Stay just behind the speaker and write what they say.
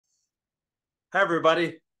Hi,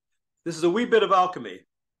 everybody. This is a wee bit of alchemy.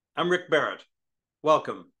 I'm Rick Barrett.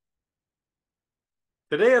 Welcome.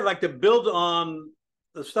 Today, I'd like to build on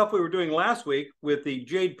the stuff we were doing last week with the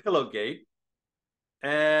Jade Pillowgate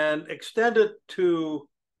and extend it to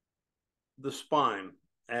the spine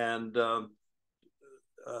and the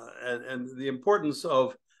importance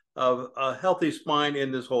of a healthy spine in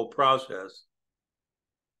this whole process.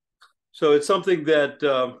 So it's something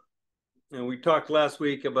that and we talked last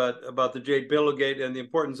week about the Jade Pillowgate and the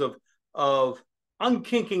importance of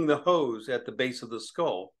unkinking the hose at the base of the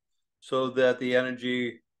skull so that the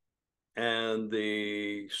energy and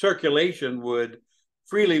the circulation would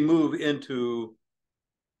freely move into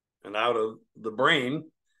and out of the brain,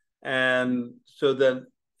 and so that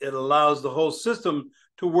it allows the whole system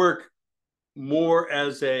to work more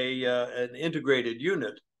as an integrated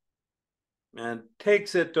unit and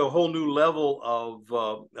takes it to a whole new level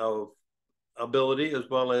of ability, as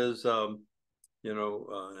well as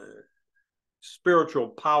spiritual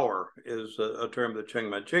power is a term that Chong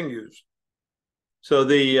Mai used. So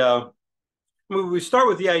we start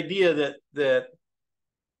with the idea that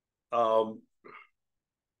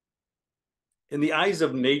in the eyes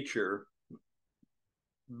of nature,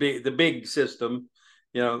 the big system,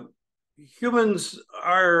 humans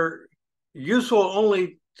are useful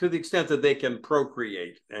only to the extent that they can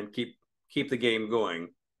procreate and keep the game going.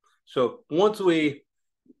 So once we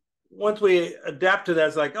adapt to that,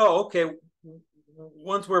 it's like, oh, okay.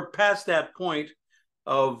 Once we're past that point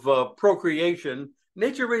of procreation,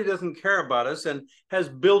 nature really doesn't care about us and has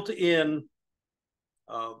built in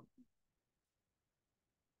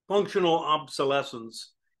functional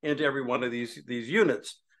obsolescence into every one of these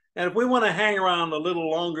units. And if we want to hang around a little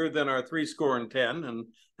longer than our 70 and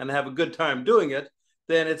have a good time doing it,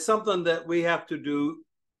 then it's something that we have to do.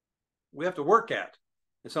 We have to work at.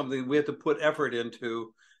 It's something we have to put effort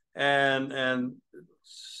into, and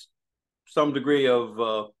some degree of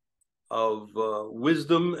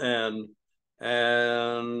wisdom and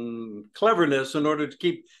cleverness in order to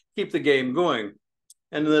keep the game going.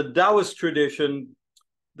 And in the Taoist tradition,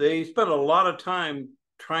 they spent a lot of time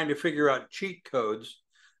trying to figure out cheat codes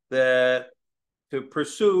to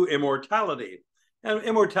pursue immortality. And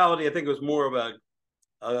immortality, I think, was more of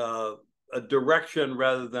a direction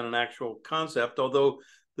rather than an actual concept. Although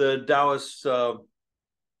the Taoists, in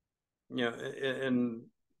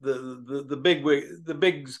the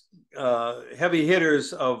big heavy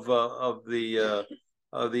hitters of the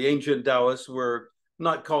ancient Taoists were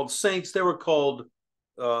not called saints; they were called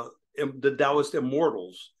the Taoist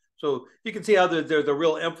immortals. So you can see how there's a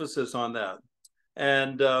real emphasis on that,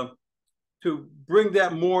 and to bring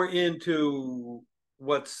that more into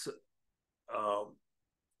what's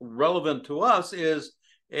relevant to us is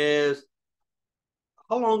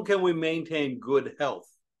how long can we maintain good health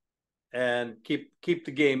and keep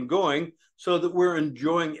the game going so that we're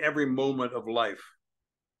enjoying every moment of life.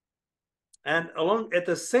 And at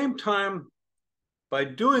the same time, by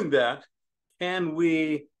doing that, can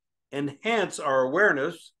we enhance our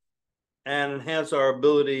awareness and enhance our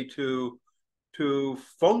ability to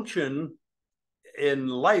function in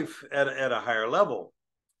life at a higher level?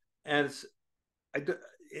 And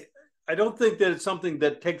I don't think that it's something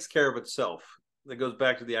that takes care of itself. That goes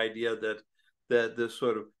back to the idea that this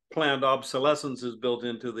sort of planned obsolescence is built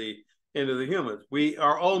into the humans. We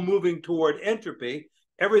are all moving toward entropy.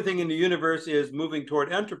 Everything in the universe is moving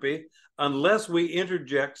toward entropy unless we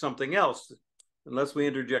interject something else, unless we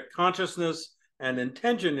interject consciousness and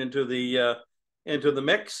intention into the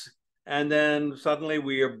mix, and then suddenly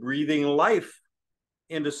we are breathing life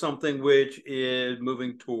into something which is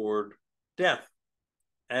moving toward death.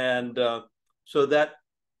 And so that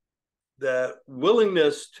the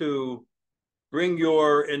willingness to bring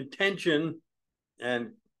your intention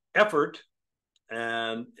and effort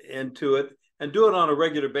and into it and do it on a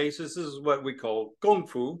regular basis. This is what we call kung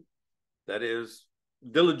fu, that is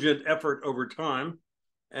diligent effort over time.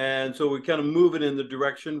 And so we kind of move it in the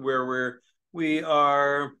direction where we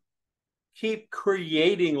keep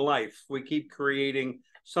creating life. We keep creating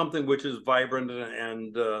something which is vibrant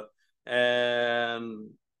and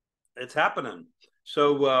it's happening.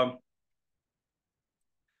 So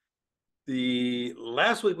the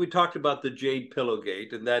last week we talked about the Jade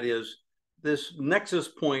Pillowgate, and that is this nexus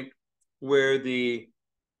point where the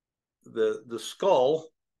skull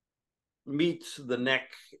meets the neck,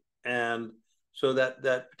 and so that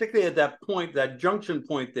particularly at that point, that junction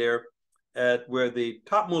point there, at where the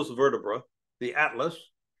topmost vertebra, the atlas,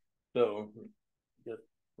 so just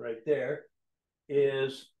right there,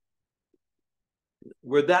 is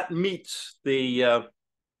where that meets the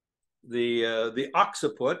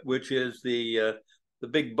occiput, which is the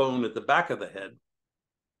big bone at the back of the head,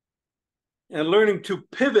 and learning to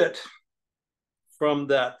pivot from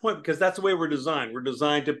that point, because that's the way we're designed. We're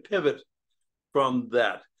designed to pivot from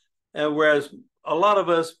that. And whereas a lot of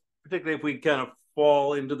us, particularly if we kind of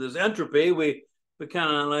fall into this entropy, we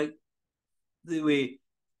kind of like, we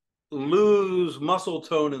lose muscle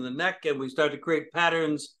tone in the neck, and we start to create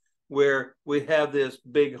patterns where we have this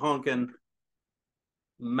big honking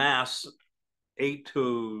mass, 8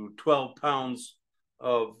 to 12 pounds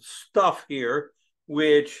of stuff here,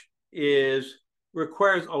 which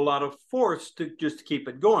requires a lot of force to just keep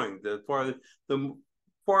it going. The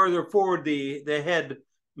farther forward the head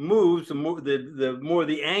moves, the more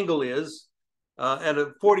the angle is. At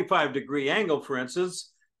a 45-degree angle, for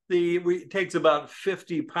instance, it takes about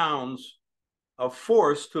 50 pounds of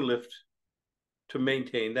force to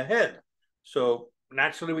maintain the head. So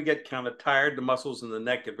naturally, we get kind of tired. The muscles in the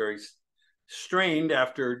neck get very strained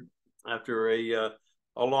after a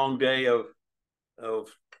long day of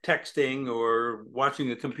texting or watching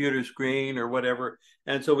a computer screen or whatever.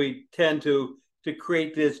 And so we tend to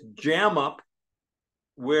create this jam up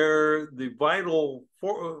where the vital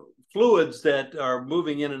fluids that are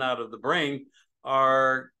moving in and out of the brain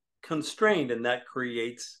are constrained, and that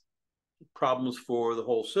creates problems for the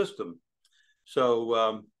whole system.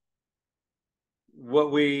 So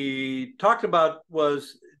what we talked about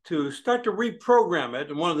was to start to reprogram it.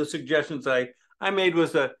 And one of the suggestions I made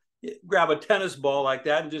was to grab a tennis ball like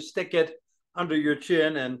that and just stick it under your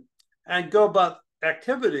chin and go about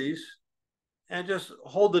activities and just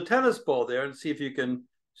hold the tennis ball there and see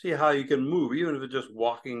how you can move, even if it's just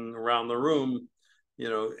walking around the room,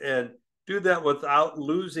 and do that without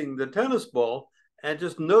losing the tennis ball, and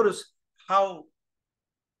just notice how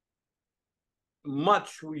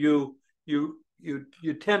much you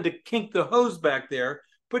tend to kink the hose back there,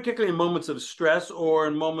 particularly in moments of stress or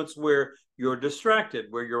in moments where you're distracted,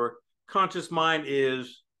 where your conscious mind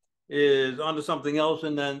is onto something else,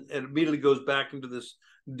 and then it immediately goes back into this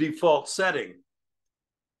default setting.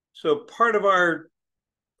 So part of our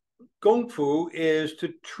Kung Fu is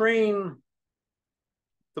to train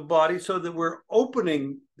the body so that we're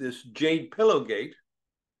opening this jade pillow gate,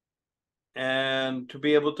 and to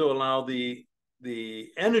be able to allow the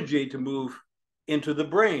energy to move into the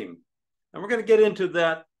brain. And we're going to get into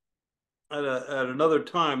that at another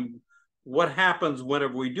time, what happens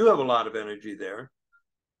whenever we do have a lot of energy there,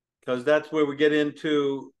 because that's where we get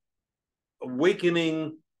into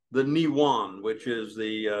awakening the Niwan, which is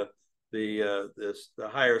the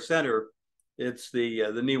higher center. It's the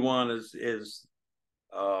Niwan is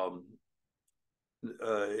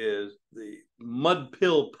the mud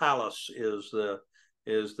pill palace is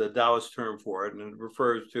the Taoist term for it, and it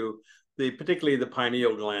refers to particularly the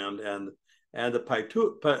pineal gland and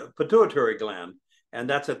the pituitary gland, and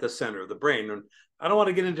that's at the center of the brain. And I don't want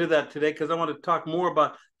to get into that today, because I want to talk more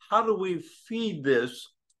about how do we feed this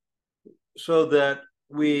so that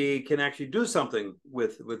we can actually do something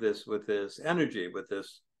with this energy, with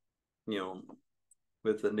this,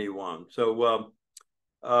 with the Niwan. So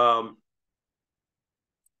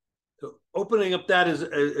so opening up that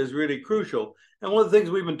is really crucial. And one of the things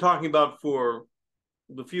we've been talking about for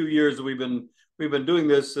the few years that we've been doing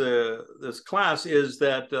this class is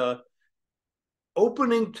that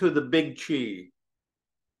opening to the big chi,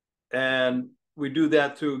 and we do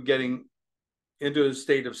that through getting into a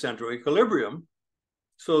state of central equilibrium,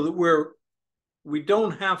 so that we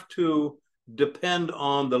don't have to depend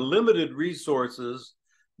on the limited resources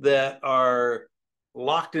that are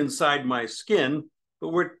locked inside my skin, but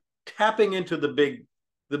we're tapping into the big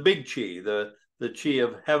chi, the chi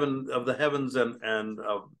of heaven, of the heavens and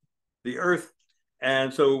of the earth.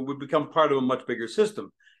 And so we become part of a much bigger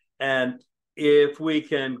system. And if we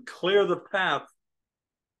can clear the path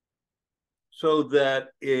so that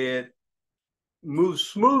it moves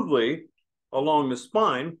smoothly along the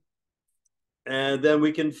spine, and then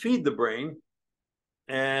we can feed the brain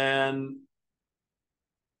and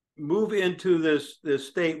move into this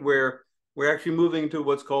state where we're actually moving to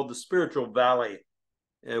what's called the spiritual valley,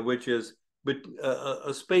 which is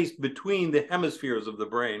a space between the hemispheres of the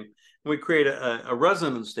brain. And we create a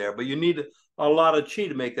resonance there, but you need a lot of chi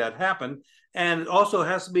to make that happen. And it also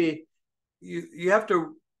has to be, you have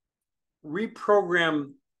to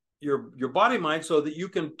reprogram your body mind so that you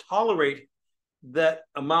can tolerate that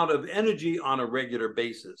amount of energy on a regular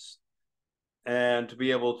basis, and to be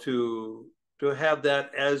able to have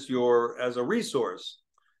that as a resource.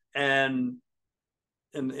 And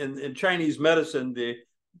in Chinese medicine, the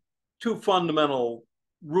two fundamental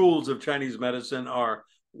rules of Chinese medicine are: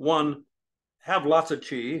 one, have lots of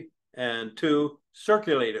chi, and two,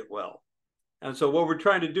 circulate it well. And so what we're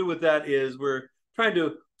trying to do with that is we're trying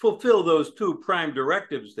to fulfill those two prime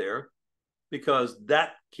directives there, because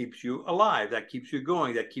that keeps you alive, that keeps you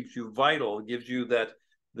going, that keeps you vital, it gives you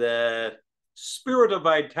that spirit of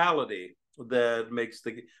vitality that makes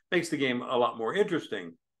the game a lot more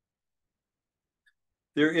interesting.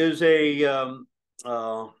 There is a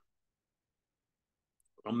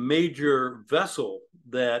major vessel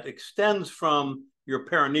that extends from your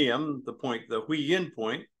perineum, the point, the Hui Yin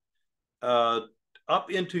point, up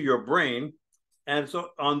into your brain, and so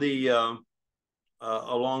on the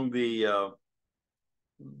along the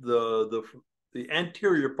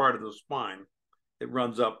anterior part of the spine. It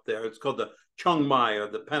runs up there. It's called the Chong Mai, or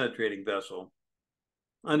the penetrating vessel.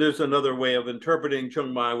 And there's another way of interpreting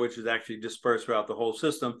Chong Mai, which is actually dispersed throughout the whole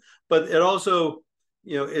system. But it also,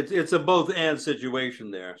 you know, it's a both and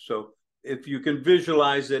situation there. So if you can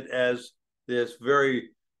visualize it as this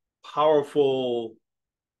very powerful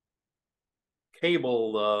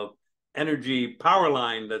cable energy power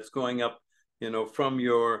line that's going up, you know, from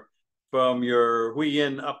your Hui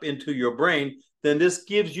Yin up into your brain, then this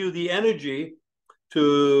gives you the energy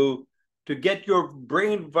to get your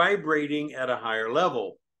brain vibrating at a higher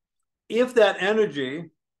level. If that energy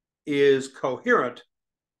is coherent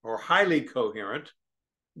or highly coherent,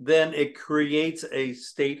 then it creates a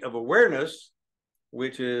state of awareness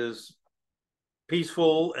which is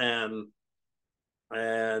peaceful and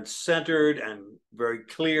centered and very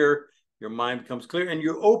clear. Your mind becomes clear, and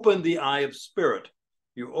you open the eye of spirit.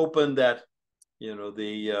 You open that, you know,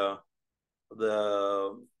 the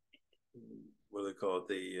what do they call it?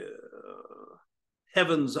 The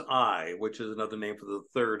heaven's eye, which is another name for the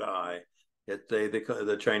third eye.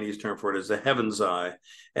 The Chinese term for it is the heaven's eye,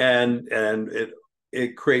 and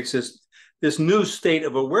it creates this new state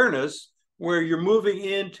of awareness where you're moving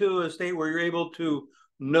into a state where you're able to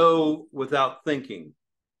know without thinking.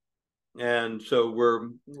 And so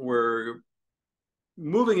we're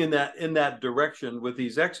moving in that direction with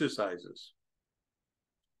these exercises,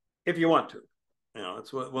 if you want to. You know,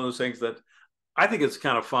 it's one of those things that I think it's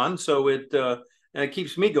kind of fun. So and it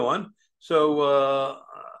keeps me going. So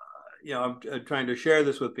you know, I'm trying to share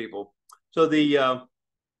this with people. So we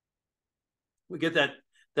get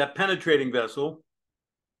that penetrating vessel,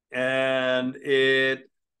 and it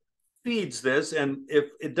feeds this. And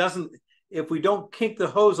if we don't kink the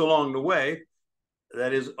hose along the way,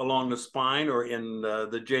 that is along the spine or in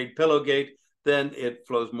the jade pillow gate, then it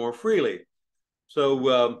flows more freely.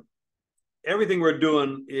 So everything we're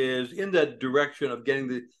doing is in that direction of getting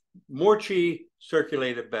the more chi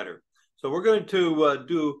circulated better. So we're going to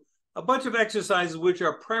do a bunch of exercises which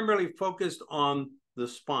are primarily focused on the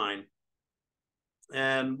spine.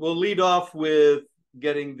 And we'll lead off with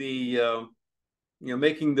getting the,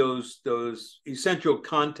 making those essential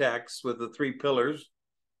contacts with the three pillars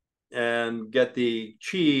and get the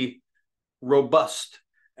chi robust.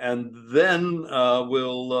 And then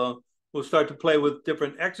we'll start to play with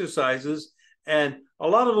different exercises, and a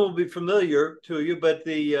lot of them will be familiar to you, but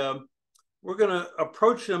we're going to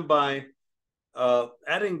approach them by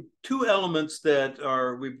adding two elements that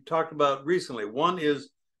we've talked about recently. One is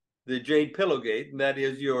the jade pillow gate, and that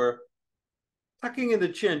is you're tucking in the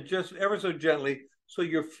chin just ever so gently, so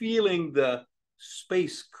you're feeling the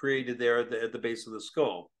space created there at the base of the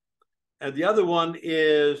skull. And the other one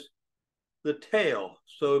is the tail.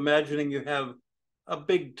 So imagining you have a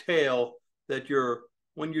big tail that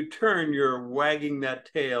when you turn, you're wagging that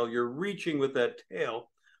tail, you're reaching with that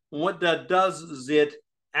tail. And what that does is it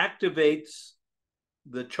activates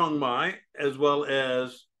the Chong Mai as well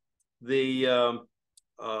as the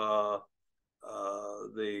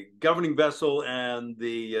governing vessel and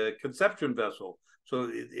the conception vessel.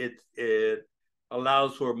 So it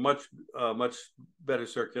allows for much better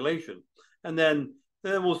circulation. And then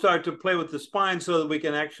we'll start to play with the spine so that we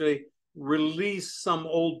can actually release some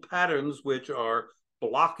old patterns which are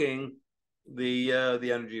blocking the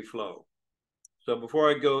energy flow. So before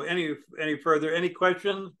I go any further, any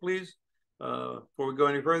questions, please? Before we go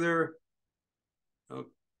any further, oh,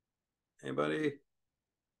 anybody?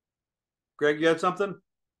 Greg, you had something?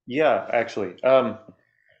 Yeah, actually.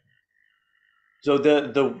 So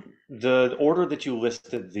the order that you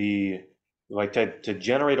listed, like to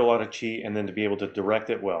generate a lot of chi and then to be able to direct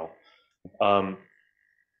it well.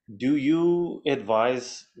 Do you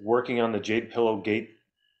advise working on the jade pillow gate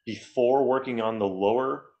before working on the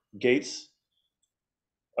lower gates?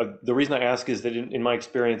 The reason I ask is that in my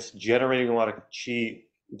experience, generating a lot of chi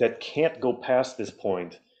that can't go past this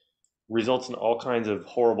point results in all kinds of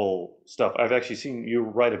horrible stuff. I've actually seen you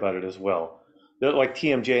write about it as well. Like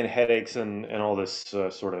TMJ and headaches and all this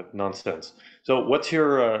sort of nonsense. So what's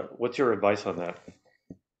your advice on that?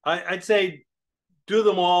 I'd say do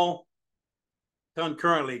them all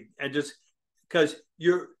concurrently, and just because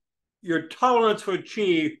your tolerance for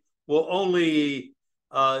chi will only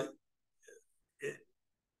it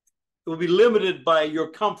will be limited by your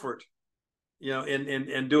comfort,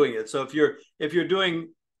 in doing it. So if you're doing,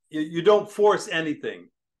 you don't force anything,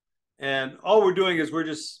 and all we're doing is we're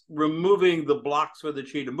just removing the blocks for the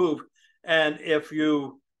chi to move. And if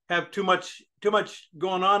you have too much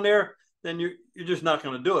going on there, then you're just not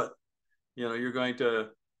going to do it.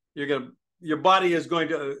 Your body is going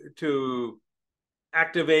to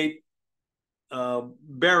activate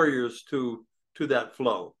barriers to that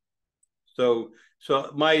flow. So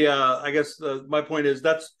my I guess my point is,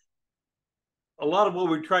 that's a lot of what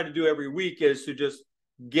we try to do every week, is to just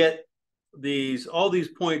get all these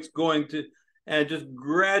points going to, and just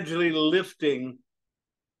gradually lifting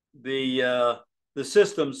the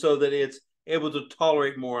system so that it's able to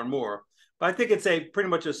tolerate more and more. But I think it's pretty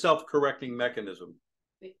much a self-correcting mechanism.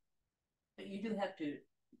 But you do have to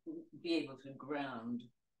be able to ground,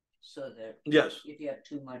 so that yes, if you have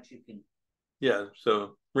too much, you can. Yeah.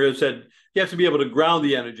 So Maria said you have to be able to ground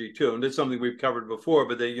the energy too, and that's something we've covered before.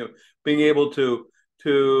 But then, being able to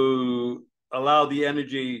allow the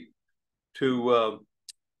energy to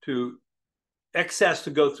excess to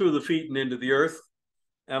go through the feet and into the earth,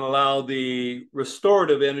 and allow the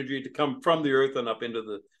restorative energy to come from the earth and up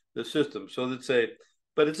into the system. So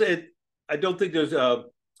I don't think there's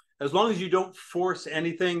as long as you don't force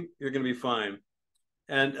anything, you're going to be fine.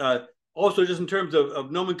 And also, just in terms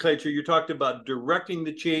of nomenclature, you talked about directing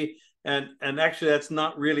the chi, and actually that's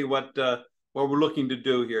not really what we're looking to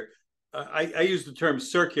do here. I use the term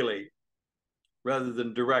circulate rather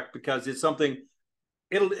than direct, because it's something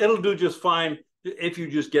it'll do just fine if you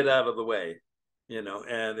just get out of the way, and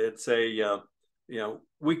it's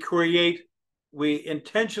we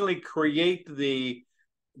intentionally create the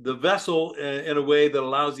vessel in a way that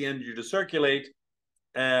allows the energy to circulate,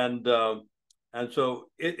 and so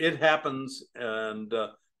it happens, and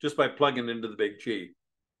just by plugging into the big chi.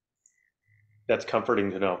 That's comforting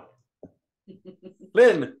to know.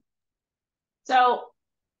 Lynn. So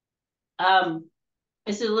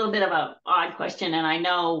this is a little bit of an odd question, and I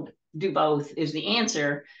know do both is the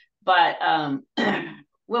answer, but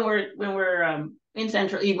when we're in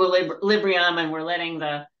central equilibrium and we're letting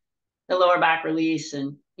the lower back release,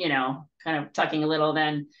 and kind of tucking a little,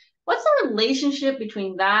 then what's the relationship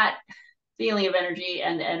between that feeling of energy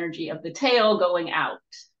and the energy of the tail going out?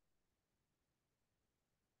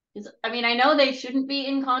 I know they shouldn't be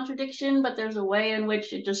in contradiction, but there's a way in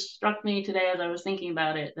which it just struck me today as I was thinking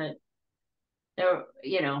about it, that there,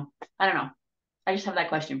 I don't know. I just have that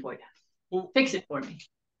question for you. Well, fix it for me.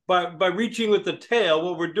 By reaching with the tail,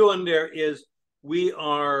 what we're doing there is we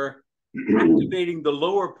are activating the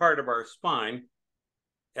lower part of our spine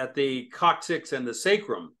at the coccyx and the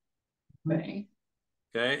sacrum. Right.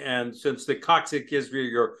 Okay, and since the coccyx is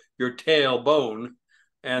your tail bone,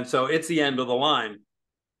 and so it's the end of the line,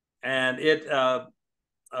 and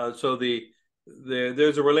so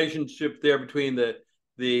there's a relationship there between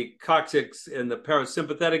the coccyx and the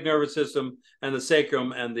parasympathetic nervous system, and the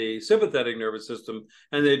sacrum and the sympathetic nervous system,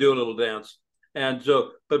 and they do a little dance. And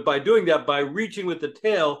so, but by doing that, by reaching with the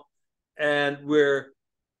tail, and we're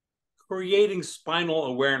creating spinal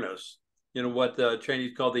awareness, what the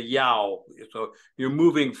Chinese call the yao. So you're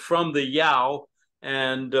moving from the yao,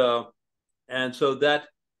 and so that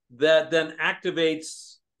then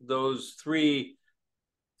activates those three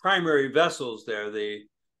primary vessels there: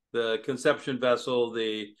 the conception vessel,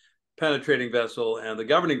 the penetrating vessel, and the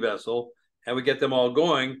governing vessel, and we get them all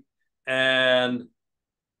going. And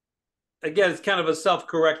again, it's kind of a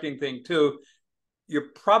self-correcting thing too. You're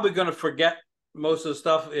probably going to forget most of the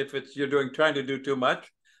stuff if you're trying to do too much.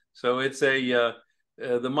 So it's the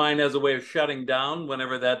mind has a way of shutting down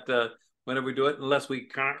whenever we do it, unless we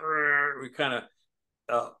kind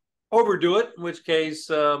of overdo it, in which case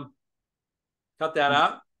cut that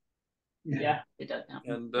out. Yeah, it does now.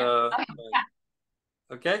 And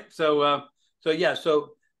okay, so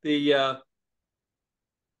the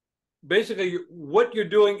basically what you're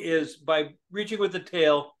doing is, by reaching with the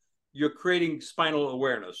tail, you're creating spinal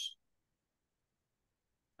awareness,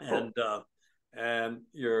 and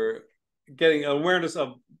you're getting awareness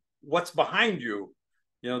of what's behind you,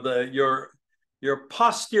 your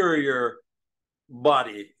posterior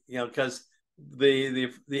body, because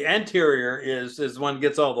the anterior is one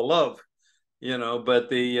gets all the love, but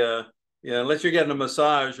unless you're getting a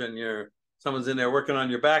massage and someone's in there working on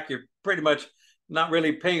your back, you're pretty much not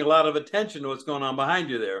really paying a lot of attention to what's going on behind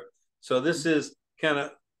you there. So this is kind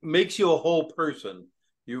of makes you a whole person.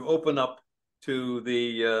 You open up to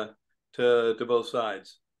the to both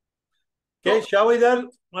sides. Okay, shall we then?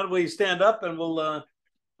 Why don't we stand up and we'll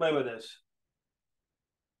play with this?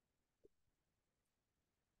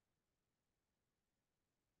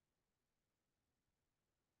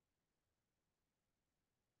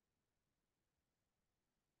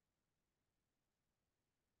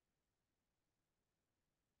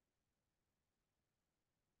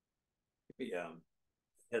 Yeah,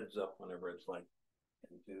 heads up whenever it's like.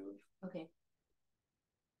 Okay.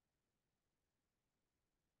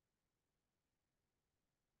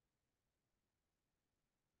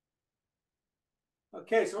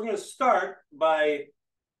 Okay, so we're going to start by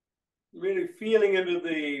really feeling into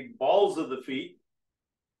the balls of the feet.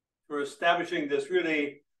 We're establishing this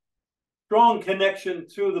really strong connection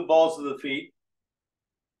through the balls of the feet.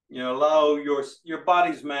 You know, allow your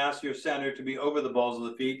body's mass, your center, to be over the balls of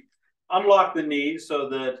the feet. Unlock the knees so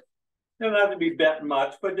that you don't have to be bent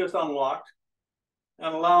much, but just unlocked.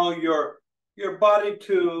 And allow your body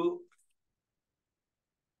to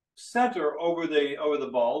center over the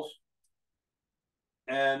balls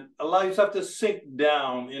and allow yourself to sink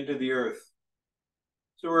down into the earth.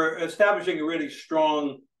 So we're establishing a really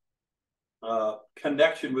strong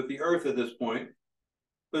connection with the earth at this point.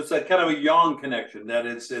 But it's a kind of a yang connection that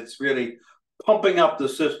it's really pumping up the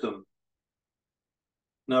system.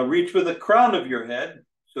 Now reach with the crown of your head.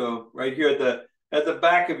 So right here at the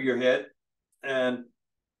back of your head, and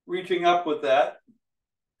reaching up with that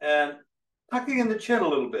and tucking in the chin a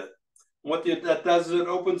little bit. What that does is it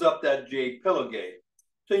opens up that jade pillow gate.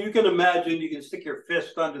 So you can imagine you can stick your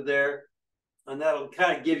fist under there, and that'll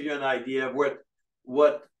kind of give you an idea of what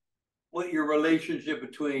your relationship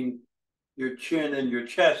between your chin and your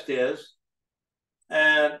chest is.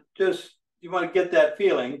 And just, you want to get that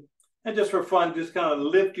feeling. And just for fun, just kind of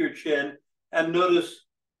lift your chin and notice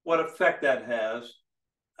what effect that has.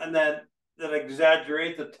 And then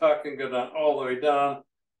exaggerate the tuck and go down all the way down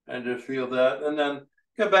and just feel that. And then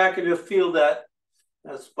go back and just feel that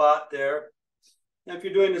spot there. And if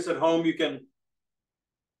you're doing this at home, you can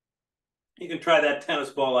try that tennis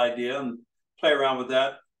ball idea and play around with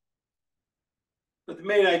that. But the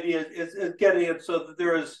main idea is getting it so that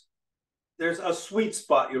there's a sweet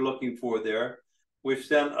spot you're looking for there, which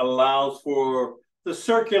then allows for the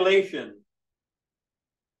circulation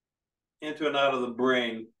into and out of the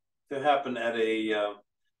brain to happen at an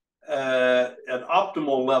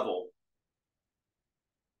optimal level.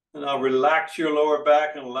 And now relax your lower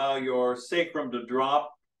back and allow your sacrum to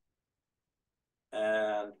drop.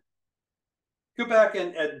 And go back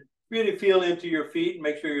and really feel into your feet and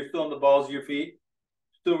make sure you're still in the balls of your feet,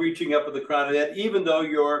 still reaching up at the crown of the head, even though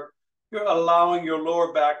you're allowing your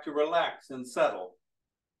lower back to relax and settle.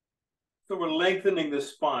 So we're lengthening the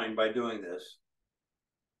spine by doing this.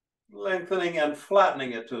 Lengthening and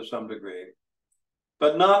flattening it to some degree,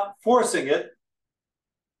 but not forcing it,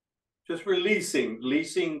 just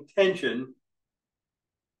releasing tension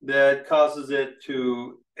that causes it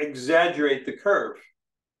to exaggerate the curve.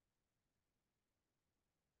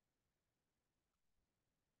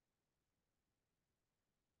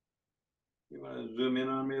 You want to zoom in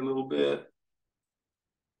on me a little bit?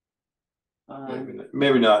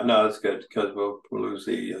 Maybe not. No, that's good because we'll lose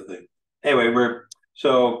the thing. Anyway,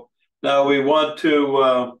 so now we want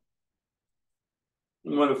to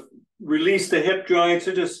release the hip joints,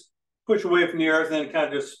 so just push away from the earth and then kind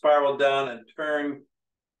of just spiral down and turn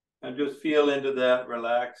and just feel into that,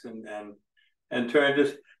 relax and turn,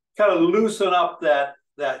 just kind of loosen up that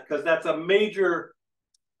because that's a major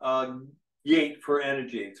gate for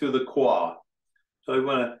energy through the quad. So we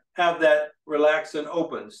want to have that relax and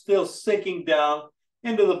open, still sinking down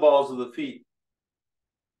into the balls of the feet.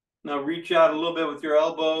 Now reach out a little bit with your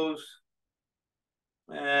elbows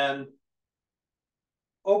and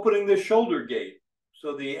opening the shoulder gate.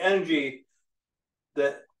 So the energy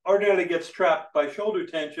that ordinarily gets trapped by shoulder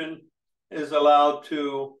tension is allowed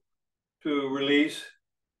to release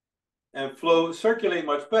and flow, circulate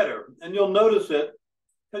much better. And you'll notice it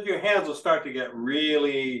because your hands will start to get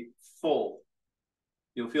really full.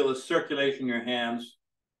 You'll feel the circulation in your hands,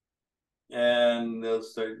 and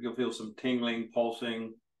you'll feel some tingling,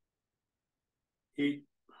 pulsing, heat.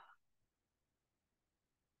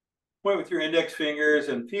 Point with your index fingers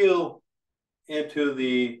and feel into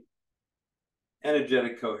the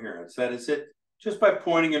energetic coherence. That is it. Just by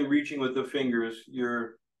pointing and reaching with the fingers,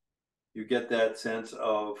 you get that sense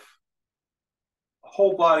of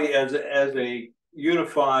whole body as a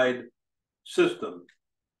unified system.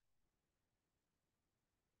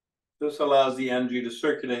 This allows the energy to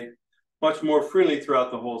circulate much more freely throughout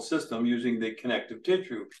the whole system using the connective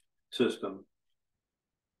tissue system.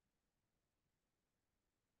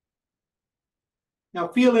 Now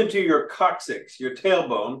feel into your coccyx, your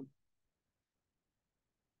tailbone,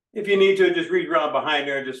 if you need to, just reach around behind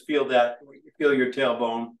there and just feel that, feel your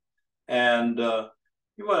tailbone. And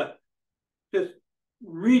you want to just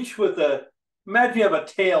reach with imagine you have a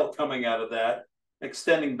tail coming out of that,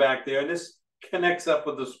 extending back there, and this connects up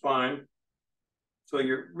with the spine. So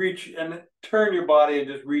you reach and turn your body and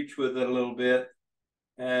just reach with it a little bit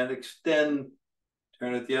and extend,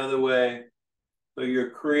 turn it the other way. So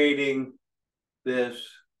you're creating this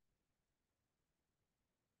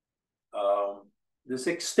this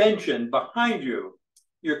extension behind you.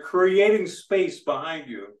 You're creating space behind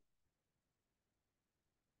you.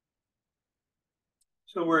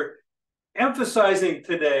 So we're emphasizing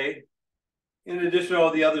today, in addition to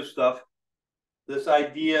all the other stuff, this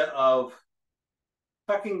idea of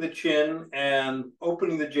tucking the chin and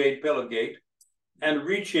opening the jade pillow gate and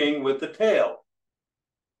reaching with the tail.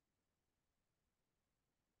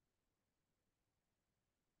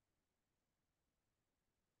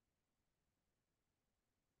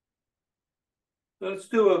 So let's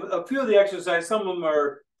do a few of the exercises. Some of them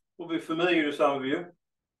will be familiar to some of you.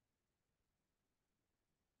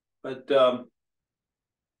 But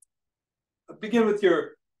begin with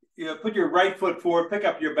put your right foot forward, pick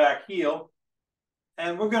up your back heel,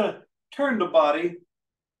 and we're going to turn the body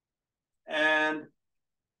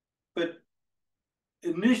but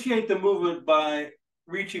initiate the movement by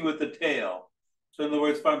reaching with the tail. So in other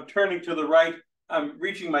words, if I'm turning to the right, I'm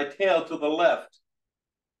reaching my tail to the left.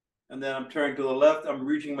 And then I'm turning to the left, I'm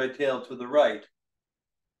reaching my tail to the right.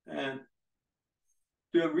 And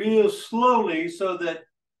do it real slowly so that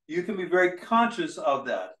you can be very conscious of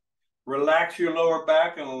that. Relax your lower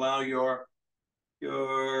back and allow your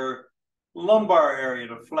lumbar area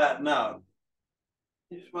to flatten out.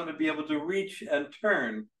 You just want to be able to reach and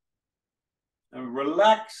turn. And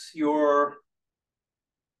relax your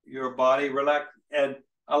body, relax and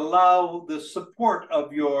allow the support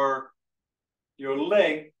of your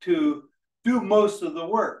leg to do most of the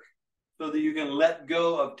work so that you can let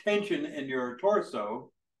go of tension in your torso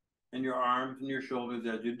and your arms and your shoulders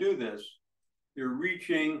as you do this. You're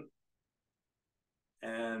reaching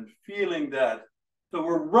and feeling that. So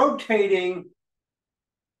we're rotating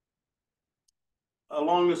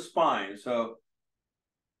along the spine. So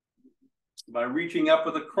by reaching up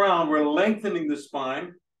with the crown, we're lengthening the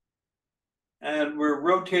spine and we're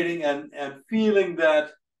rotating and feeling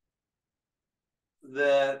that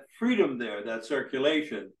freedom there, that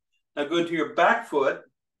circulation. Now go to your back foot,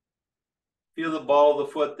 feel the ball of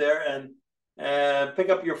the foot there, and pick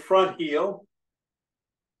up your front heel.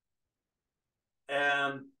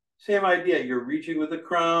 And same idea, you're reaching with the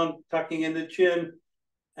crown, tucking in the chin,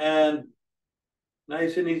 and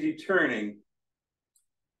nice and easy turning.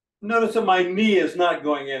 Notice that my knee is not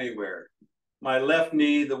going anywhere. My left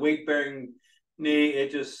knee, the weight-bearing knee,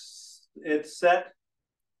 it's set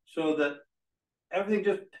so that everything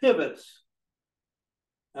just pivots.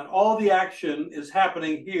 And all the action is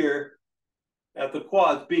happening here at the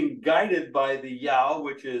quads, being guided by the yao,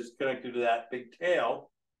 which is connected to that big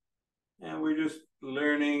tail. And we're just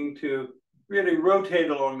learning to really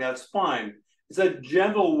rotate along that spine. It's a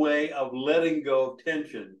gentle way of letting go of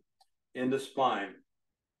tension in the spine.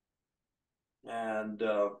 And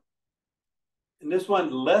in this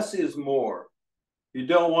one, less is more. You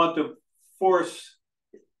don't want to force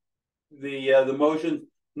the motion.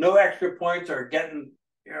 No extra points are getting,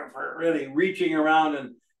 for really reaching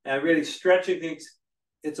around and really stretching things.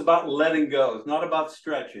 It's about letting go. It's not about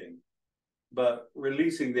stretching, but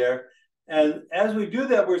releasing there. And as we do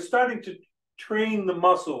that, we're starting to train the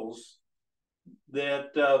muscles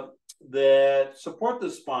that support the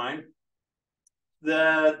spine,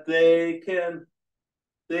 that they can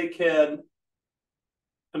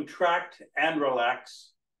contract and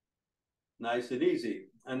relax nice and easy.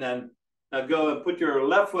 And then now go and put your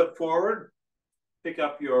left foot forward, pick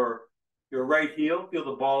up your right heel, feel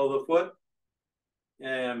the ball of the foot,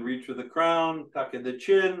 and reach with the crown, tuck in the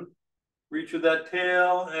chin, reach with that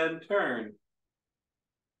tail, and turn.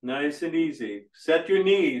 Nice and easy. Set your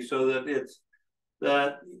knees so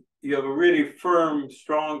that you have a really firm,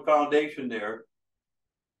 strong foundation there.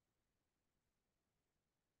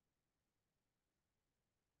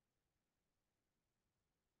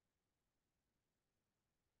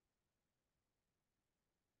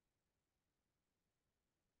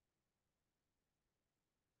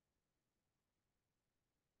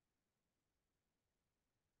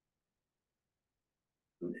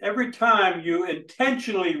 Every time you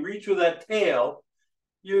intentionally reach with that tail,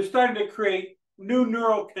 you're starting to create new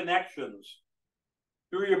neural connections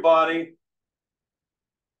through your body,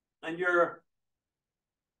 and you're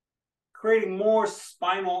creating more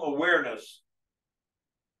spinal awareness.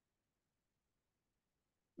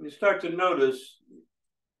 And you start to notice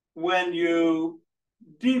when you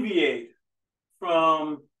deviate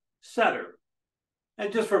from center.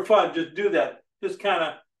 And just for fun, just do that. Just kind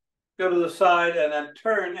of go to the side and then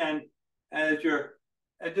turn, and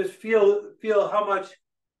just feel how much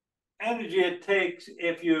energy it takes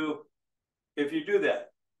if you do that.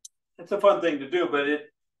 It's a fun thing to do, but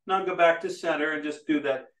now go back to center and just do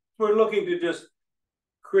that. We're looking to just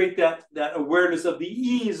create that awareness of the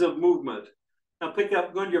ease of movement. Now go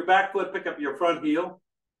into your back foot, pick up your front heel,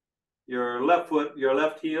 your left foot, your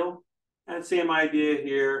left heel, and same idea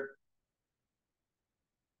here.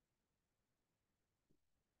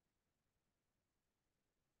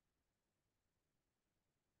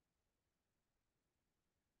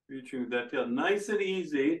 Reaching that tail nice and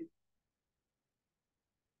easy.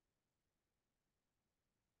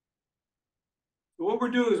 So what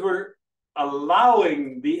we're doing is we're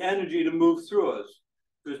allowing the energy to move through us.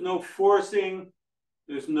 There's no forcing,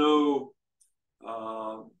 there's no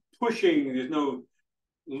pushing, there's no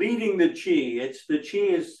leading the chi.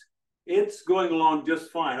 It's going along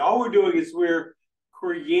just fine. All we're doing is we're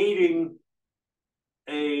creating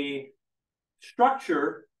a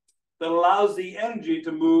structure that allows the energy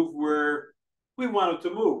to move where we want it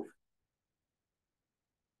to move.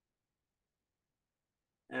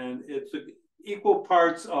 And it's equal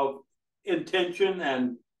parts of intention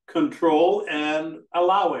and control and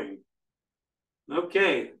allowing.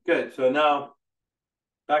 Okay, good. So now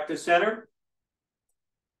back to center.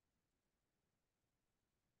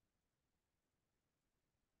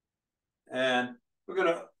 And we're going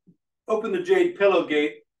to open the jade pillow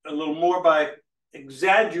gate a little more by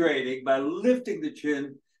exaggerating, by lifting the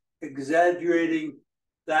chin, exaggerating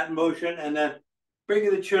that motion, and then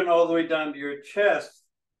bringing the chin all the way down to your chest.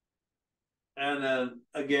 And then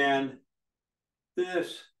again,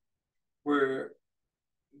 we're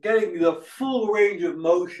getting the full range of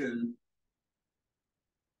motion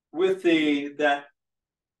with that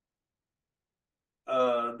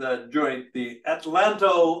joint, the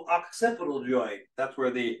atlanto-occipital joint. That's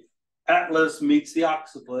where the atlas meets the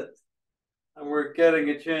occiput. And we're getting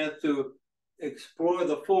a chance to explore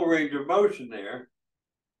the full range of motion there.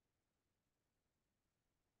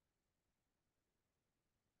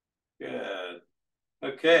 Good.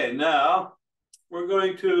 Okay, now we're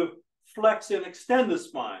going to flex and extend the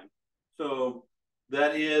spine. So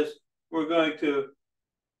that is, we're going to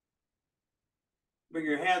bring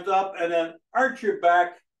your hands up and then arch your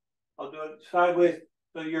back. I'll do it sideways.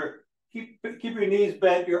 So keep your knees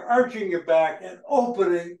bent. You're arching your back and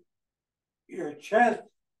opening your chest,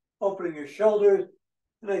 opening your shoulders,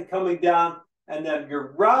 and then coming down, and then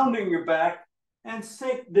you're rounding your back and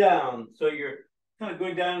sink down. So you're kind of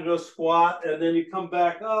going down into a squat, and then you come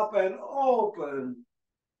back up and open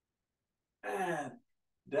and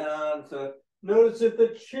down. So notice that the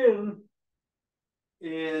chin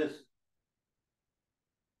is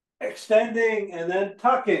extending and then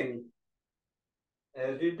tucking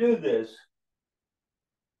as you do this.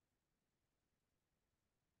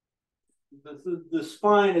 The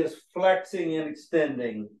spine is flexing and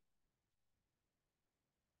extending.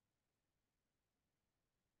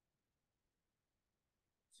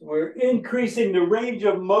 So we're increasing the range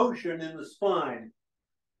of motion in the spine.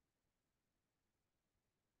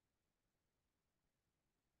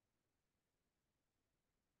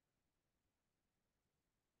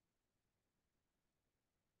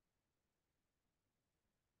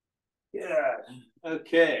 Yeah,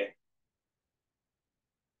 okay.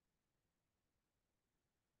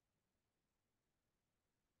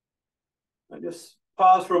 I just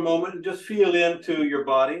pause for a moment and just feel into your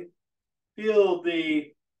body. Feel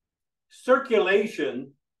the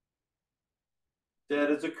circulation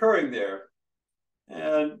that is occurring there.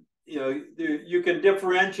 And you can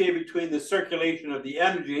differentiate between the circulation of the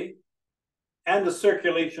energy and the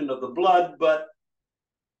circulation of the blood, but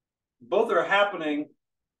both are happening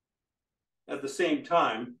at the same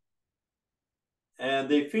time, and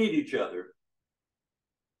they feed each other.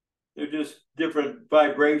 They're just different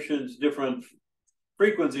vibrations, different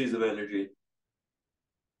frequencies of energy.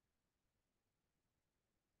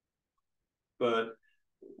 But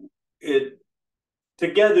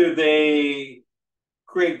together they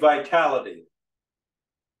create vitality.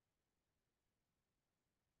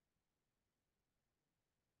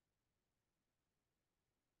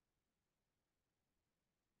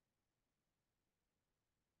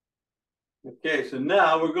 Okay, so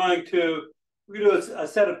now we're going to do a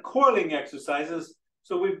set of coiling exercises.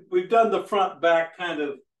 So we've done the front back kind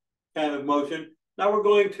of motion. Now we're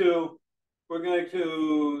going to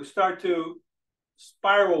start to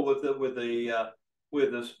spiral with the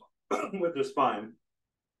spine.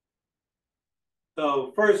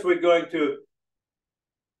 So first we're going to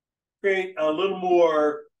create a little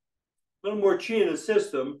more chi in the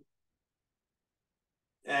system,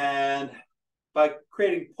 and by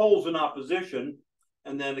creating poles in opposition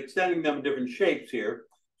and then extending them in different shapes here.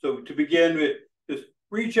 So to begin with, just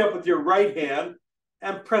reach up with your right hand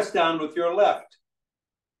and press down with your left.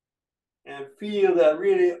 And feel that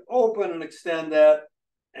really open and extend that.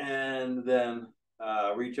 And then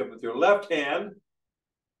reach up with your left hand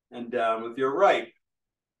and down with your right.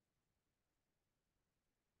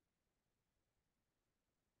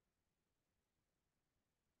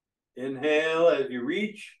 Inhale as you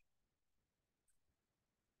reach.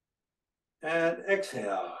 And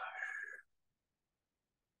exhale.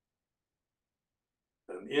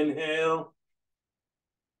 And inhale.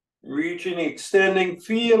 Reaching, extending,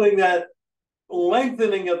 feeling that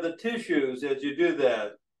lengthening of the tissues as you do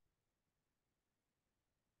that.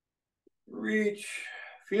 Reach.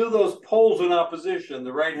 Feel those poles in opposition.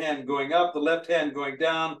 The right hand going up, the left hand going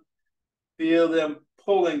down. Feel them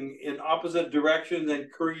pulling in opposite directions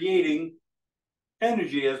and creating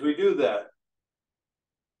energy as we do that.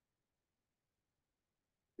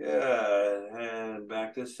 Good. And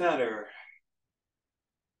back to center.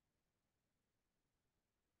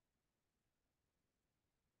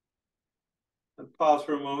 And pause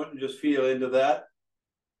for a moment and just feel into that.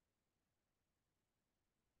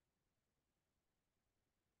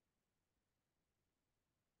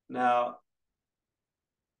 Now,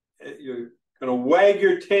 you're going to wag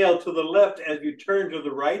your tail to the left as you turn to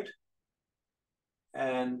the right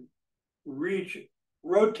and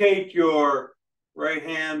rotate your right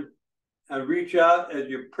hand and reach out as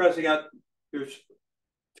you're pressing out your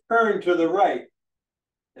turn to the right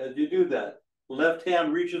as you do that. Left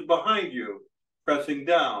hand reaches behind you, pressing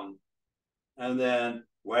down. And then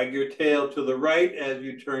wag your tail to the right as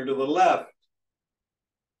you turn to the left.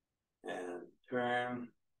 And turn.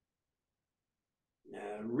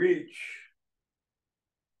 And reach.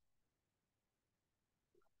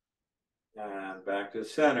 And back to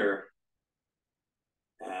center.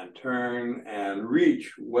 And turn and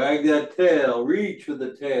reach. Wag that tail. Reach with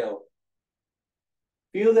the tail.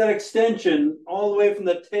 Feel that extension all the way from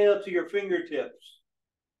the tail to your fingertips.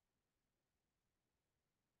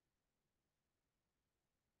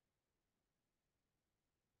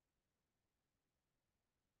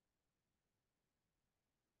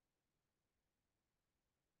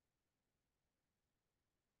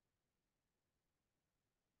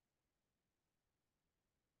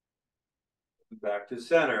 Back to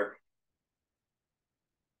center.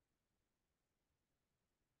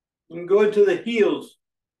 You can go into the heels.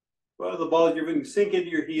 Well, the balls you're going to sink into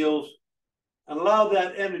your heels and allow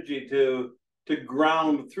that energy to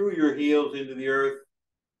ground through your heels into the earth.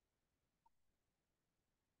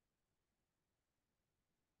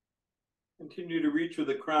 Continue to reach with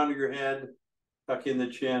the crown of your head, tuck in the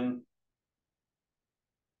chin.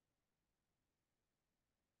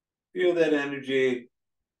 Feel that energy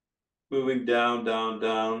moving down, down,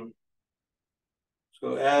 down.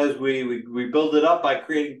 So as we build it up by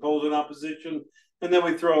creating poles in opposition, and then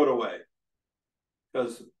we throw it away.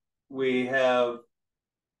 Because we have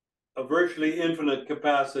a virtually infinite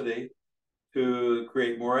capacity to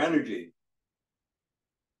create more energy.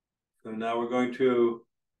 So now we're going to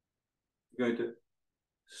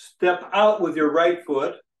step out with your right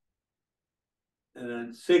foot and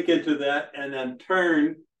then sink into that and then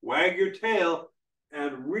turn, wag your tail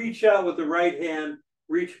and reach out with the right hand,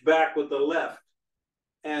 reach back with the left.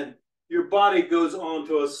 And your body goes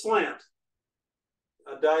onto a slant,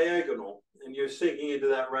 a diagonal, and you're sinking into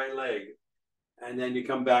that right leg. And then you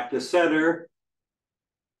come back to center,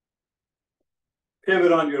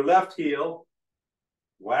 pivot on your left heel,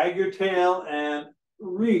 wag your tail and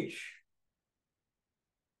reach.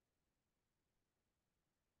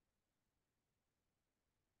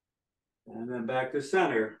 And then back to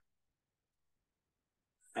center.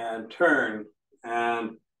 And turn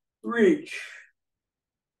and reach.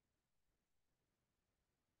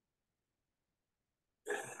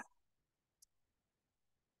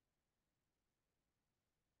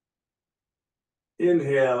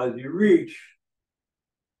 Inhale as you reach.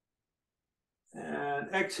 And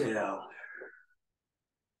exhale.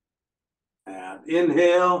 And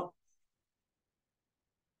inhale.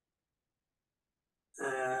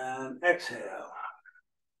 And exhale.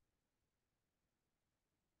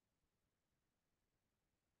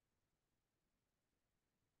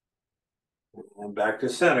 And back to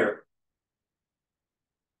center.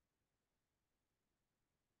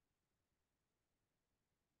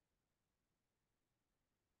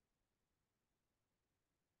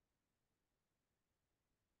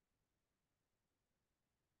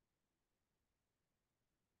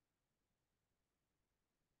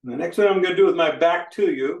 The next one I'm going to do with my back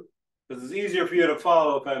to you, because it's easier for you to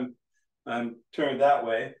follow if I'm turned that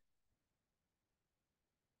way.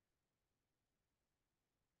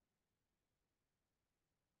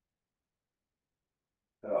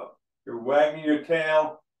 So you're wagging your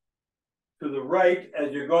tail to the right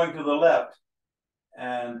as you're going to the left,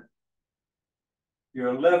 and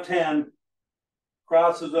your left hand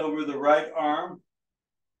crosses over the right arm,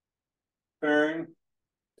 turn,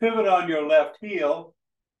 pivot on your left heel,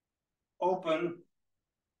 open,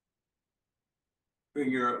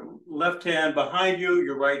 bring your left hand behind you,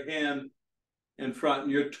 your right hand in front,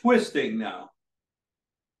 and you're twisting now.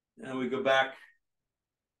 And we go back,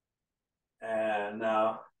 and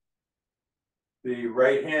now the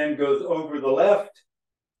right hand goes over the left,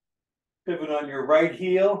 pivot on your right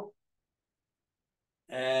heel,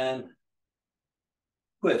 and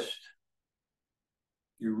twist.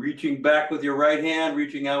 You're reaching back with your right hand,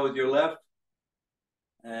 reaching out with your left,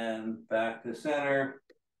 and back to center.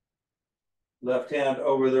 Left hand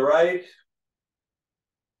over the right,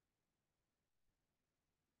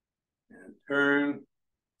 and turn,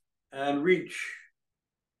 and reach.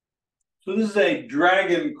 So this is a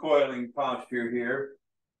dragon coiling posture here.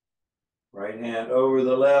 Right hand over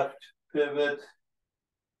the left, pivot,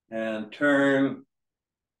 and turn.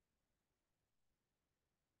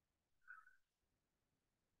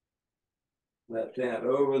 Left hand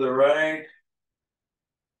over the right,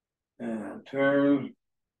 and turn.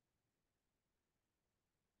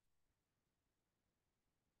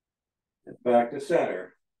 And back to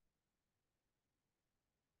center.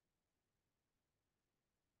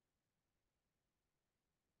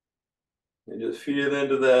 And just feel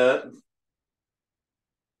into that.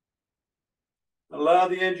 Allow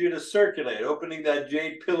the energy to circulate, opening that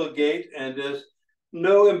jade pillow gate, and just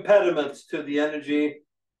no impediments to the energy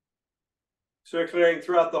circulating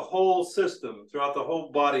throughout the whole system, throughout the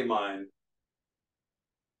whole body mind.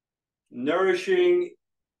 Nourishing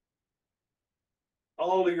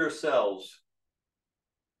all of your cells.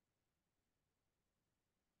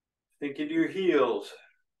 Think into your heels.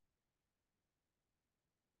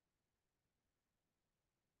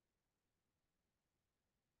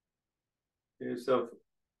 Yourself,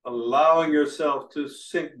 allowing yourself to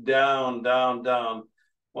sink down, down, down,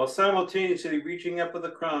 while simultaneously reaching up with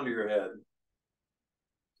the crown of your head.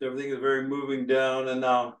 So everything is very moving down, and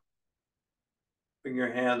now bring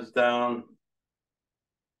your hands down.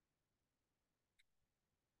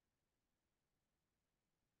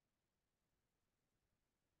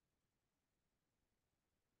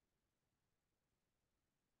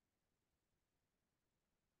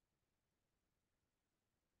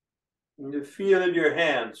 And you feel into your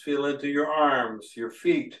hands, feel into your arms, your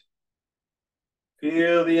feet.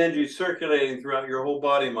 Feel the energy circulating throughout your whole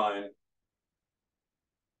body mind.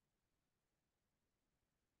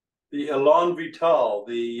 The elan vital,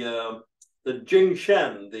 the Jing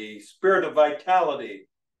Shen, the spirit of vitality,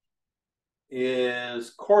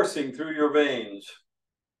 is coursing through your veins,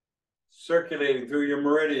 circulating through your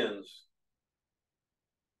meridians.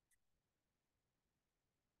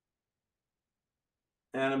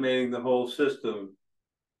 Animating the whole system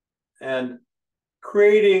and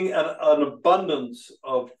creating an abundance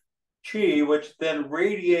of chi, which then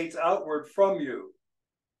radiates outward from you.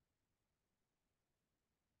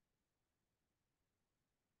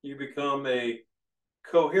 You become a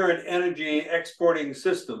coherent energy exporting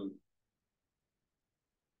system.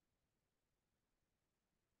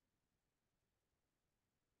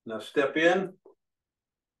 Now step in.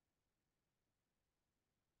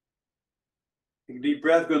 Take a deep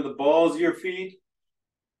breath, go to the balls of your feet.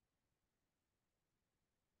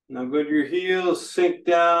 Now go to your heels, sink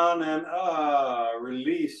down, and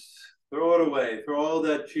release. Throw it away. Throw all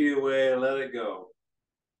that chi away and let it go.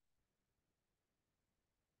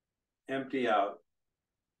 Empty out.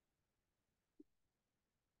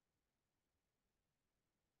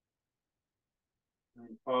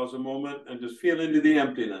 And pause a moment and just feel into the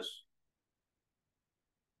emptiness.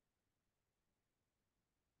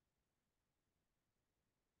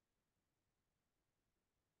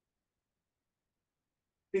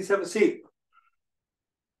 Please have a seat.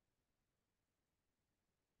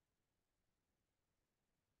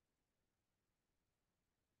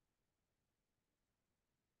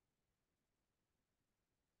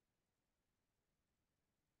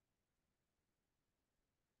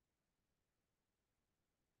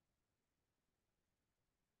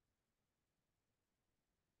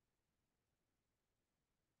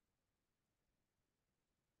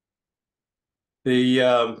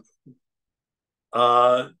 There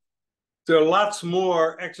are lots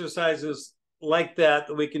more exercises like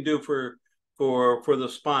that we can do for the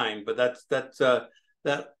spine, but that's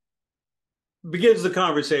that begins the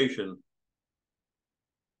conversation.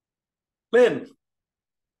 Lynn.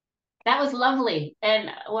 That was lovely. And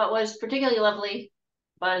what was particularly lovely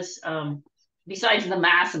was, besides the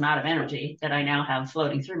mass amount of energy that I now have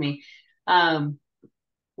floating through me,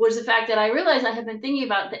 was the fact that I realized I have been thinking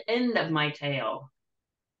about the end of my tail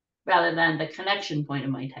rather than the connection point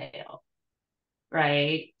of my tail.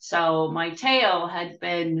 Right. So my tail I've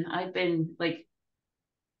been like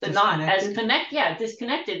not as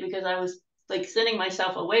disconnected because I was like sending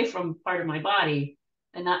myself away from part of my body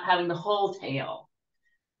and not having the whole tail.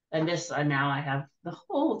 And now I have the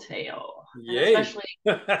whole tail. Yay. Especially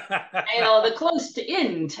tail, the close to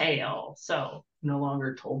in tail. So no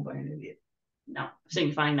longer told by an idiot. No,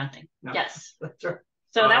 signifying nothing. No. Yes. That's right.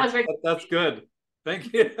 So that was very that's good.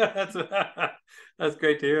 Thank you. That's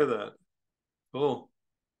great to hear that. Cool.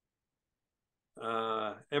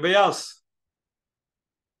 Anybody else?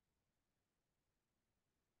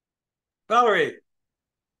 Valerie.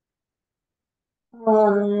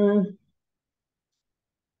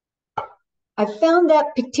 I found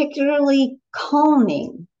that particularly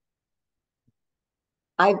calming.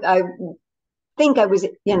 I think I was,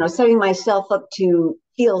 setting myself up to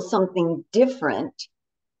feel something different.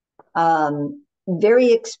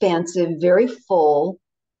 Very expansive, very full,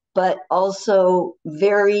 but also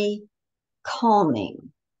very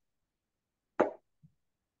calming.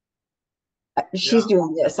 She's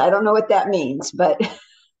doing this. I don't know what that means, but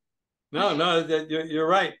No, you're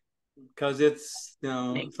right, because it's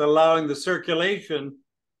it's allowing the circulation,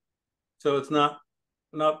 so it's not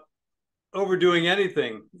overdoing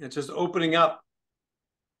anything. It's just opening up.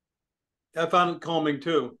 I found it calming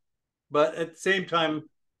too, but at the same time,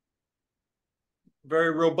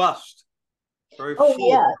 very robust, very full.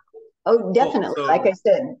 Yeah. Oh, definitely. So, like I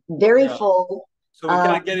said, very full. So we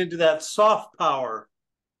kind of get into that soft power.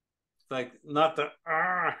 It's like not the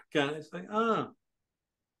kind of, it's like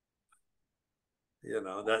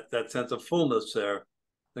that sense of fullness there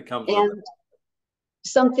that comes with it.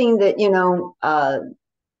 Something that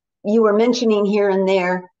you were mentioning here and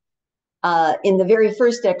there in the very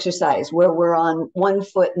first exercise, where we're on one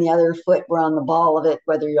foot and the other foot we're on the ball of it,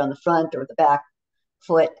 whether you're on the front or the back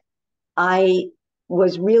foot, I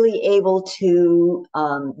was really able to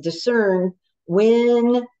discern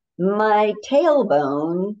when my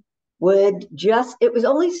tailbone would it was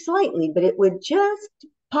only slightly, but it would just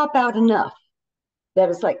pop out enough that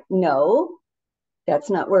it's like, no, that's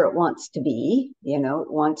not where it wants to be. It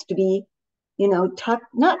wants to be, tucked,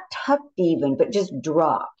 not tucked even, but just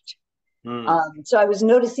dropped. So I was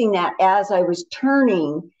noticing that as I was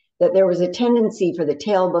turning, that there was a tendency for the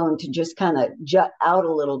tailbone to just kind of jut out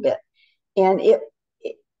a little bit. And it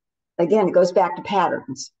again, it goes back to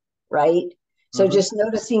patterns, right? So just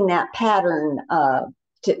noticing that pattern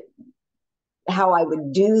to how I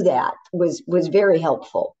would do that was very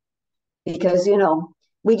helpful, because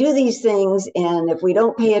we do these things, and if we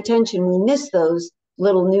don't pay attention, we miss those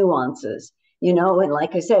little nuances, and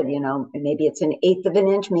like I said, maybe it's an eighth of an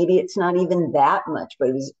inch, maybe it's not even that much, but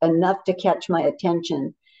it was enough to catch my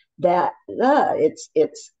attention that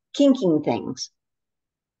it's kinking things,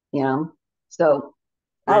 so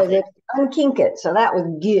I was able to unkink it, so that was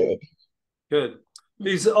good. Good.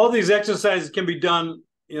 All these exercises can be done,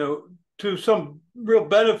 to some real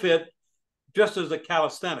benefit, just as a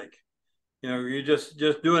calisthenic. You're just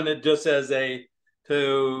doing it just as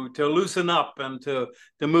to loosen up and to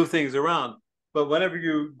move things around. But whenever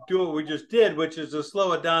you do what we just did, which is to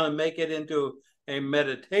slow it down and make it into a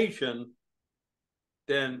meditation,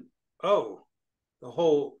 then the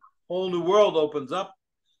whole new world opens up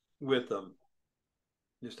with them.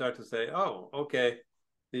 You start to say, oh, okay,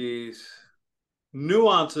 these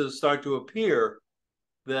nuances start to appear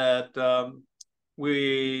that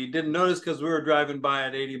we didn't notice because we were driving by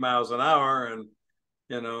at 80 miles an hour, and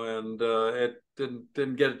it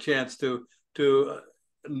didn't get a chance to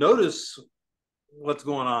notice what's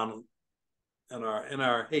going on in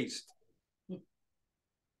our haste.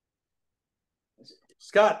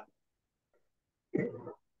 Scott. I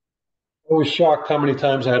was shocked how many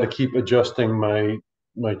times I had to keep adjusting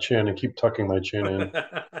my chin and keep tucking my chin in.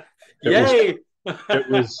 Yay! It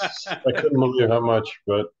was I couldn't believe how much,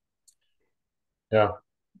 but yeah,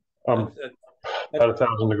 I'm at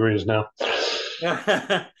 1,000 degrees now.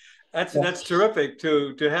 That's terrific.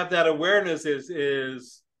 To have that awareness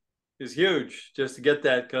is huge, just to get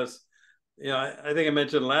that, because I think I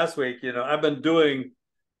mentioned last week, I've been doing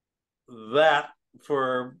that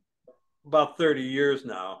for about 30 years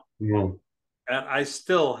now, and I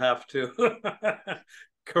still have to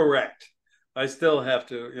correct. I still have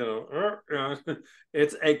to,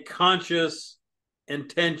 it's a conscious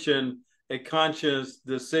intention, a conscious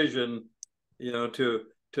decision, to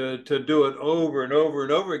do it over and over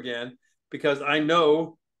and over again, because I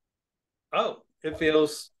know, oh, it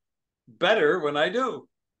feels better when I do.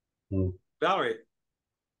 Valerie.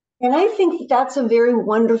 And I think that's a very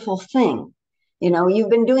wonderful thing. You've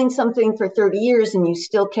been doing something for 30 years and you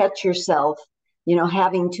still catch yourself,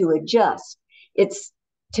 having to adjust.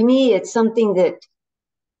 To me, it's something that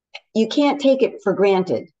you can't take it for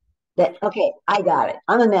granted that, okay, I got it.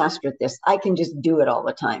 I'm a master at this. I can just do it all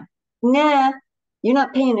the time. Nah, you're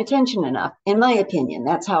not paying attention enough, in my opinion.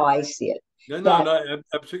 That's how I see it. No,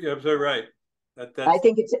 absolutely right. I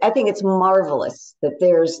think it's marvelous that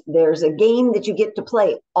there's a game that you get to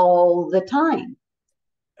play all the time.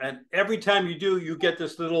 And every time you do, you get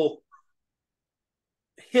this little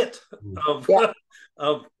hit of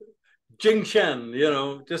of Jing Shen,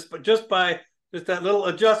 just by that little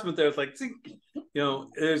adjustment there. It's like,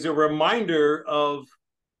 there's a reminder of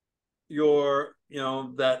your,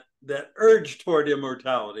 that urge toward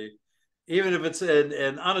immortality, even if it's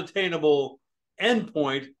an unattainable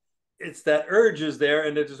endpoint. It's that urge is there,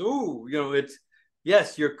 and it's it's,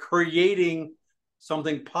 yes, you're creating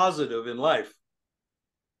something positive in life.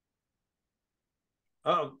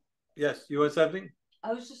 Oh, yes, you want something?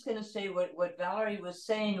 I was just going to say what Valerie was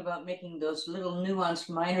saying about making those little nuanced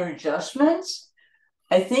minor adjustments.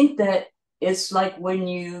 I think that it's like when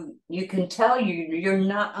you can tell you're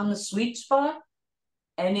not on the sweet spot,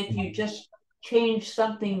 and if you just change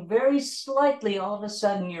something very slightly, all of a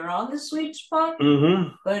sudden you're on the sweet spot.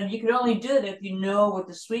 But you can only do it if you know what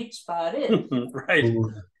the sweet spot is. Right.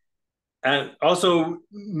 And also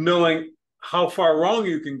knowing how far wrong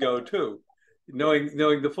you can go too, knowing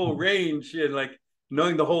the full range, and like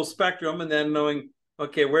knowing the whole spectrum, and then knowing,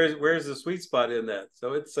 okay, where's the sweet spot in that.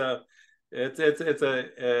 So it's a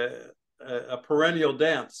perennial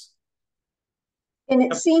dance. And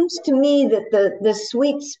it seems to me that the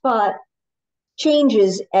sweet spot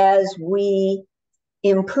changes as we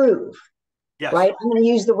improve. Yes. Right? I'm going to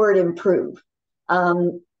use the word improve.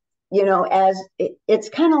 As it's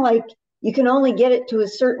kind of like you can only get it to a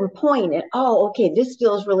certain point, and okay, this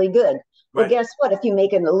feels really good. Well, guess what? If you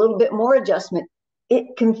make it a little bit more adjustment,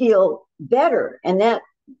 it can feel better. And that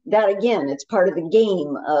again, it's part of the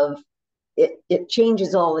game of it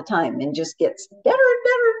changes all the time and just gets better and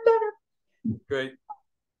better and better. Great.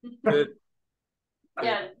 Good.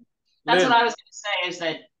 Yeah, that's what I was going to say, is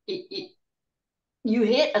that you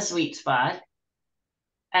hit a sweet spot,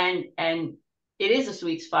 and it is a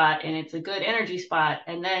sweet spot, and it's a good energy spot,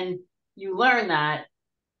 and then you learn that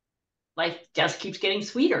life just keeps getting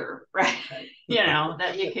sweeter, right?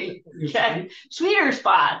 That you can get sweeter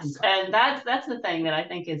spots, and that's the thing that I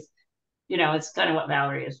think is, it's kind of what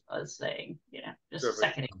Valerie was saying, just Perfect.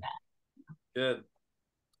 Seconding that. Good.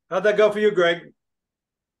 How'd that go for you, Greg?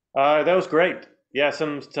 That was great. Yeah,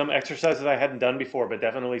 some exercises I hadn't done before, but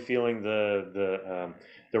definitely feeling the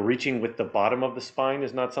reaching with the bottom of the spine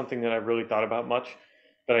is not something that I've really thought about much,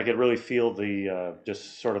 but I could really feel the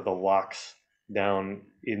just sort of the locks down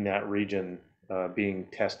in that region being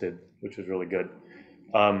tested, which was really good.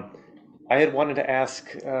 I had wanted to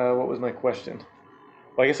ask, what was my question?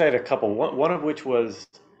 Well, I guess I had a couple. One of which was,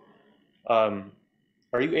 are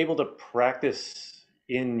you able to practice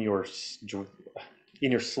in your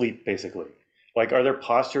sleep, basically? Like, are there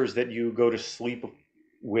postures that you go to sleep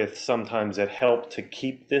with sometimes that help to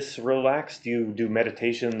keep this relaxed? Do you do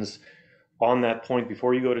meditations on that point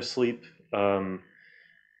before you go to sleep?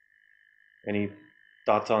 Any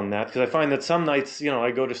thoughts on that? Because I find that some nights,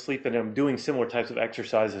 I go to sleep and I'm doing similar types of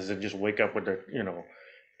exercises and just wake up with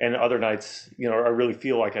and other nights, I really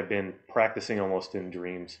feel like I've been practicing almost in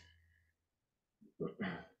dreams.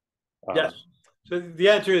 Yes. So the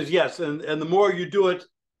answer is yes. And the more you do it,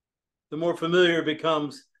 the more familiar it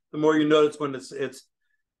becomes, the more you notice when it's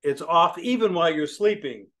off, even while you're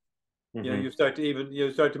sleeping. Mm-hmm. You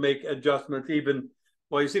start to make adjustments even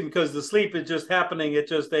while you sleep, because the sleep is just happening. It's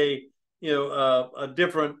just a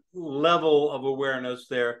different level of awareness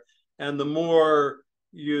there. And the more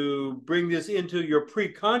you bring this into your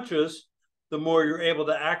pre-conscious, the more you're able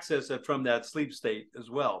to access it from that sleep state as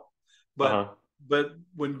well. But but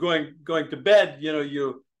when going to bed,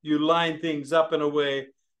 you line things up in a way,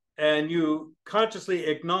 and you consciously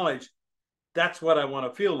acknowledge, that's what I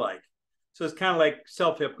want to feel like. So it's kind of like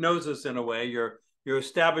self-hypnosis in a way. You're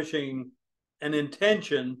establishing an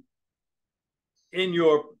intention in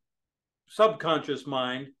your subconscious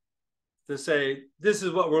mind to say, this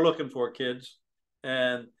is what we're looking for, kids.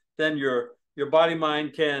 And then your body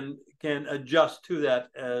mind can adjust to that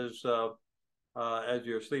as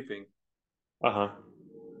you're sleeping.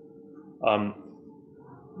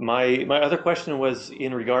 My other question was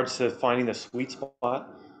in regards to finding the sweet spot.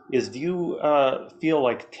 Is do you feel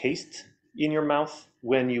like taste in your mouth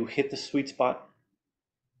when you hit the sweet spot?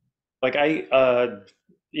 Like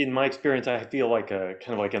in my experience, I feel like a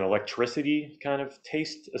kind of like an electricity kind of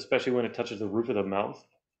taste, especially when it touches the roof of the mouth.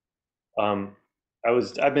 Um,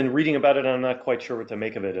 I've been reading about it, and I'm not quite sure what to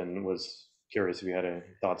make of it, and was curious if you had any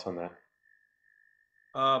thoughts on that.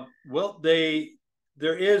 Well,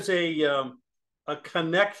 there is a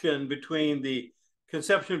connection between the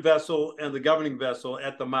conception vessel and the governing vessel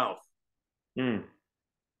at the mouth. Mm.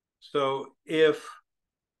 So if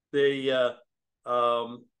the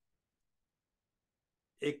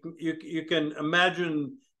you can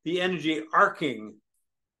imagine the energy arcing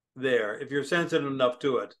there if you're sensitive enough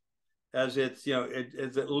to it, as it's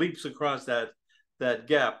as it leaps across that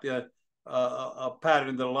gap. A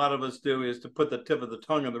pattern that a lot of us do is to put the tip of the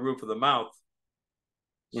tongue on the roof of the mouth,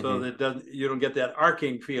 so that you don't get that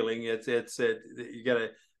arcing feeling.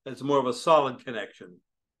 It's more of a solid connection.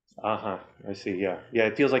 Uh-huh. I see. Yeah. Yeah.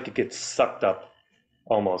 It feels like it gets sucked up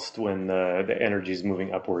almost when the energy is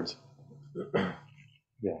moving upwards.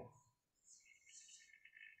 Yeah.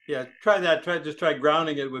 Yeah. Try that. Try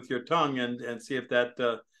grounding it with your tongue and see if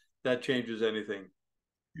that changes anything.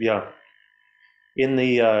 Yeah. In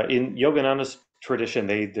the in Yogananda's tradition,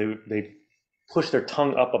 they push their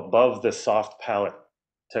tongue up above the soft palate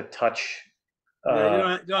to touch.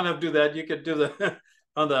 Yeah, you don't have to do that. You could do the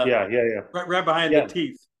on the yeah. right behind the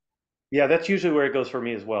teeth. Yeah, that's usually where it goes for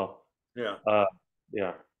me as well. Yeah.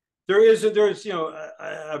 Yeah. There's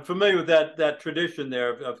I'm familiar with that tradition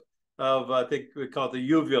there of I think we call it the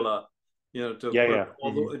uvula,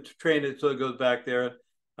 to train it so it goes back there.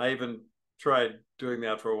 I even tried doing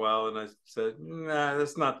that for a while, and I said, nah,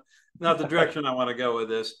 that's not the direction I want to go with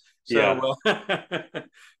this. So,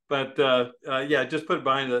 but just put it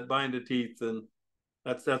behind the teeth, and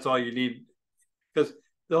that's all you need, because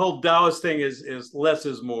the whole Taoist thing is less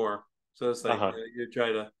is more. So it's like you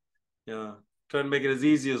try to make it as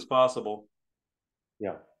easy as possible.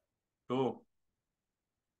 Yeah. Cool.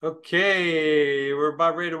 Okay, we're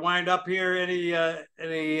about ready to wind up here.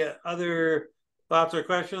 Any other thoughts or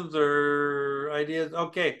questions or ideas?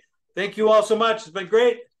 Okay. Thank you all so much. It's been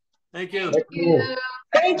great. Thank you.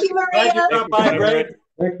 Thank you, Maria. Glad you stopped by, Barrett.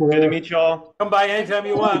 Good to meet you all. Come by anytime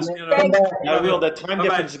you want. I will. The time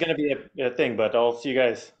difference is going to be a thing, but I'll see you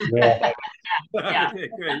guys. Yeah. Okay,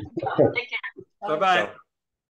 great. Take care. Bye-bye.